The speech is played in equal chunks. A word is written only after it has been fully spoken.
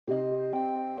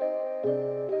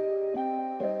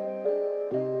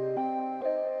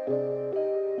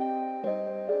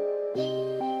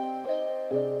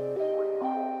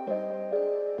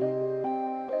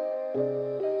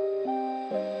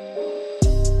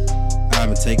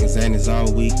been taking Xannies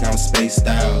all week, I'm spaced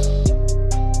out.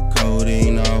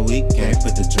 Codeine all week, can't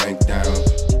put the drink down.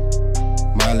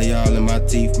 Molly all in my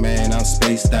teeth, man, I'm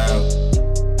spaced out.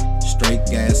 Straight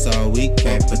gas all week,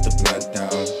 can't put the blunt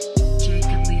down.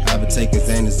 I've been taking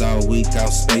Xannies all week,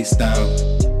 I'm spaced out.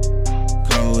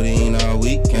 Codeine all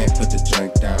week, can't put the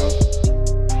drink down.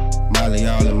 Molly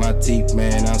all in my teeth,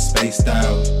 man, I'm spaced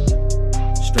out.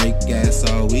 Straight gas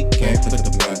all week, can't put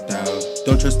the blunt down.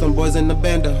 Don't trust them boys in the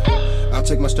bando. I'll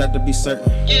check my strap to be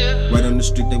certain. Right on the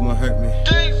street, they won't hurt me.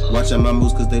 Watching my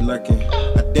moves cause they lurking.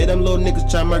 I dare them little niggas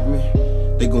try murk me.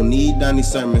 They gon' need Donnie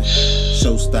sermon.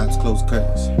 Show stops, close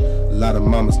curtains. A lot of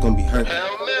mamas gon' be hurting.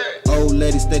 Old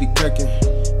lady steady kirkin'.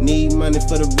 Need money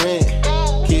for the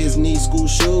rent. Kids need school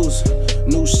shoes.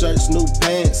 New shirts, new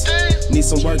pants. Need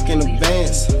some work in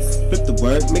advance. Flip the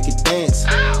word, make it dance.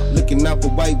 Looking out for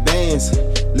white bands.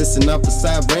 Listen out for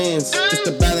sirens. Just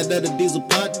the ballad of the diesel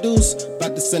pot deuce.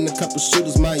 About to send a couple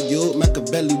shooters my youth.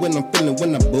 Machiavelli when I'm feeling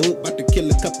when I boot. About to kill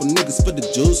a couple niggas for the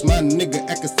juice. My nigga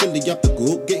acting silly off the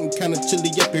group. Getting kinda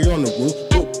chilly up here on the roof.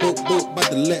 Boop, boop, boop, about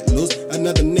to let loose.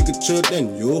 Another nigga chill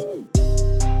than you.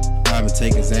 I've been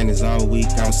taking Xannies all week,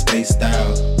 I'm spaced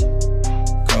out.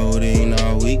 Codeine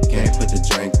all week, can't put the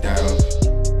drink down.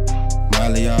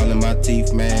 Molly all in my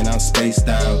teeth, man, I'm spaced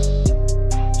out.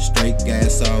 Straight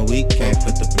gas all week, can't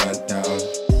put the blunt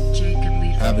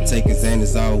down. I've been taking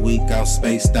Xannies all week, I'm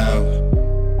spaced out.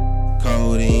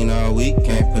 Codeine all week,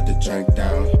 can't put the drink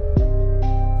down.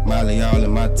 Molly all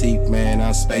in my teeth, man,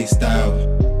 I'm spaced out.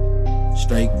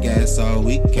 Straight gas all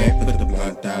week, can't put the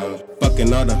blunt down.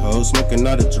 Fucking all the hoes, smoking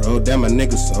all the dro. Damn a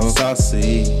nigga so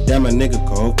saucy. Damn a nigga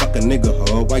cold, fuck a nigga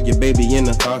hoe. While your baby in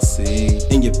the car seat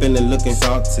and you feeling looking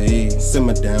salty.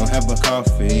 Simmer down, have a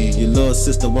coffee. Your little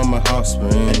sister want my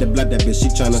offspring. Had to block that bitch, she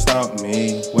tryna stalk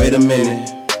me. Wait a minute,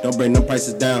 don't bring them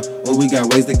prices down. Oh, we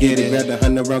got ways to get it. Grab the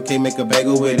 100 round, can't make a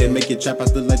bagel with it. Make your trap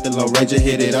house look like the Lone Ranger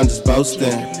hit it. I'm just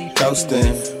boasting,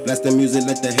 coasting. Blasting music,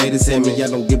 let the haters hit me. I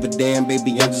don't give a damn,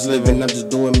 baby, I'm just living. I'm just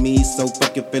doing me, so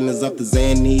fuck your feelings off the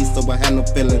Xannies. So I have no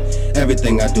feeling.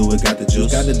 Everything I do, it got the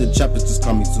juice. Got it, the choppers, just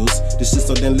call me Zeus. This shit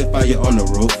so then lit fire on the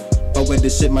roof. But with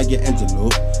this shit, my Angelo.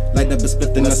 Light up a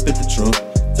split, then I spit the truth.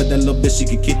 Tell that little bitch she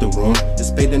can keep the room. It's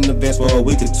paid in advance for a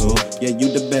week or two. Yeah, you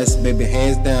the best, baby,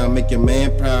 hands down. Make your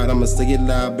man proud, I'ma say it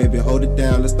loud, baby, hold it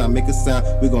down. Let's not make a sound,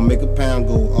 we gon' make a pound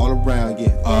go all around,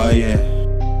 yeah, oh yeah.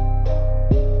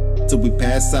 Till we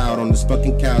pass out on this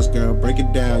fucking couch, girl, break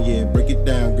it down, yeah, break it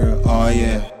down, girl, oh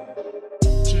yeah.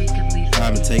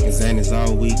 I've been taking Xannies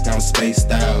all week, I'm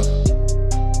spaced out.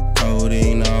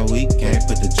 Codeine all week, can't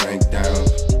put the drink down.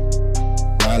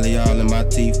 Molly all in my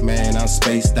teeth, man, I'm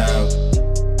spaced out.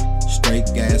 Straight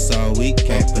gas all week,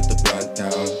 can't put the blunt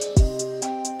down.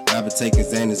 I've been taking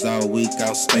Xannies all week,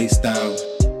 I'm spaced out.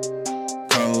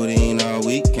 Codeine all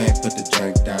week, can't put the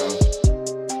drink down.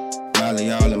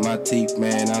 Molly all in my teeth,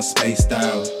 man, I'm spaced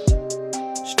out.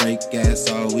 Straight gas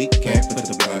all week, can't put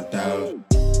the blunt down.